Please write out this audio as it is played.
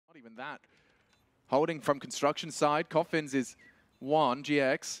even that. Holding from construction side, Coffins is 1,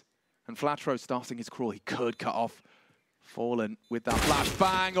 GX, and Flatro starting his crawl. He could cut off Fallen with that flash.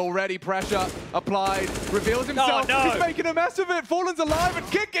 Bang, already pressure applied, reveals himself. Oh, no. He's making a mess of it. Fallen's alive and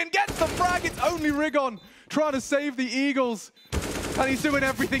kicking, gets the frag. It's only Rigon trying to save the Eagles. And he's doing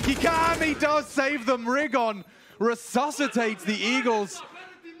everything he can. He does save them. Rigon resuscitates the Eagles.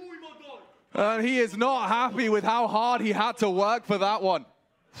 And he is not happy with how hard he had to work for that one.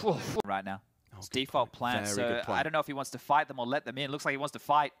 Right now. It's default plan, so I don't know if he wants to fight them or let them in. Looks like he wants to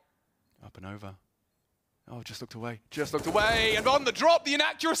fight. Up and over. Oh, just looked away. Just looked away. And on the drop, the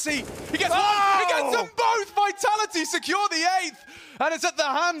inaccuracy. He gets one. He gets them both. Vitality secure the 8th. And it's at the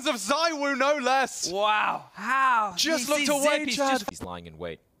hands of ZywOo, no less. Wow. How? Just looked away, Chad. He's lying in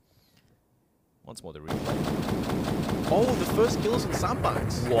wait. Once more the replay. Oh, the first kills on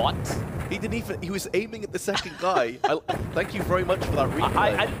sandbags. What? He didn't even, he was aiming at the second guy. Thank you very much for that replay.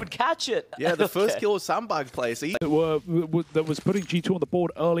 I didn't catch it. Yeah, the first kill was sandbag play. So that was putting G2 on the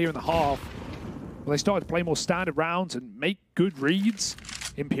board earlier in the half. Well, they started to play more standard rounds and make good reads.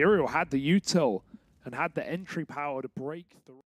 Imperial had the util and had the entry power to break the